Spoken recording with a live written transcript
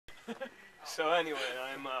So anyway,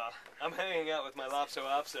 I'm hanging out with my Lopso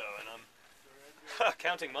Opso, and I'm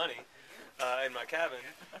counting money in my cabin.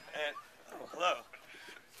 And oh, hello.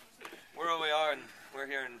 We're O.A.R, and we're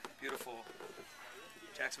here in beautiful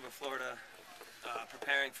Jacksonville, Florida,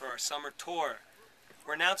 preparing for our summer tour.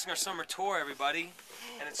 We're announcing our summer tour, everybody,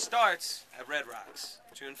 and it starts at Red Rocks,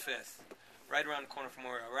 June 5th, right around the corner from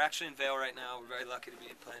where we are. We're actually in Vail right now. We're very lucky to be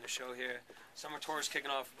playing a show here. Summer tour is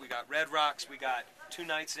kicking off. We got Red Rocks. We got 2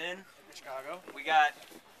 nights in Chicago. We got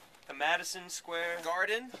the Madison Square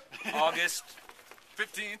Garden. August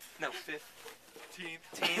 15th. No, 15th.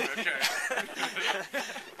 Okay.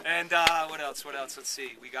 And what else? Let's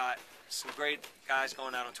see. We got some great guys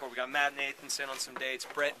going out on tour. We got Matt Nathanson on some dates,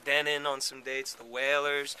 Brett Denon on some dates, the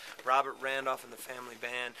Wailers, Robert Randolph and the Family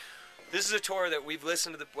Band. This is a tour that we've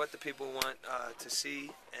listened to what the people want to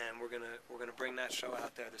see, and we're gonna bring that show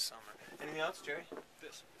out there this summer. Anything else, Jerry?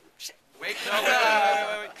 This. Shit. Wait.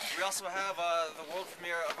 We also have the world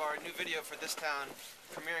premiere of our new video for This Town,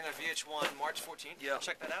 premiering on VH1 March 14th. Yeah.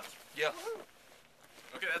 Check that out. Yeah.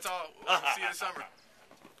 Okay, that's all. We'll see you this summer.